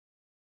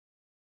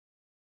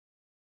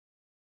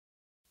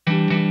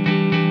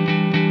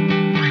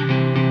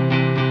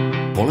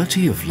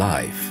Quality of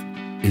life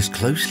is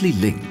closely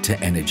linked to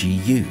energy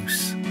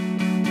use.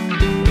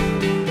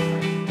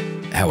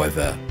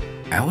 However,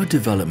 our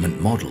development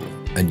model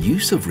and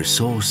use of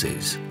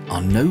resources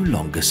are no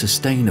longer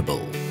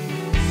sustainable.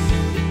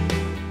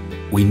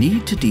 We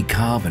need to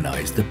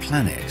decarbonize the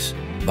planet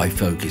by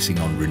focusing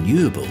on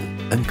renewable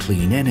and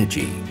clean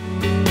energy.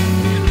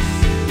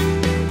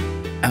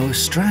 Our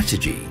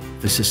strategy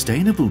for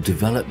sustainable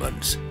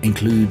development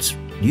includes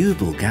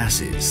renewable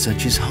gases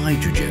such as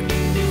hydrogen.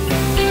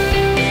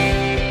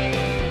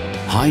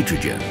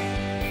 Hydrogen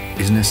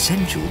is an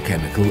essential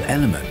chemical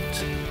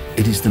element.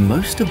 It is the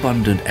most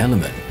abundant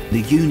element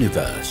in the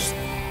universe.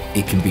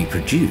 It can be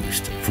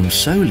produced from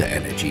solar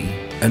energy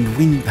and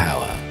wind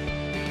power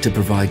to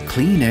provide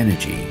clean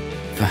energy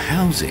for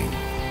housing,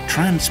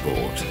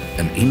 transport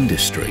and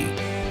industry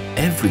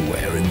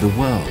everywhere in the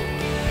world.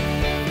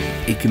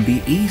 It can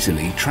be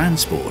easily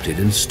transported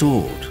and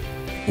stored,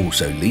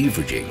 also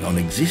leveraging on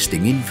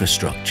existing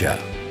infrastructure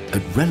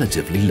at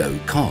relatively low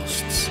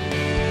costs.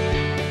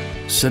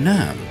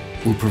 Sonam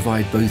will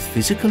provide both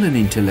physical and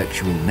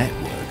intellectual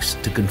networks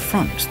to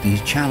confront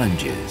these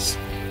challenges,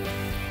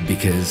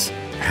 because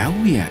how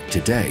we act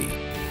today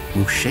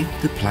will shape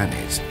the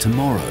planet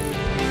tomorrow.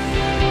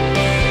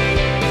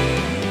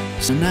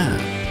 Sonam,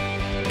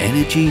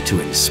 energy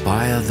to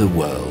inspire the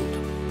world.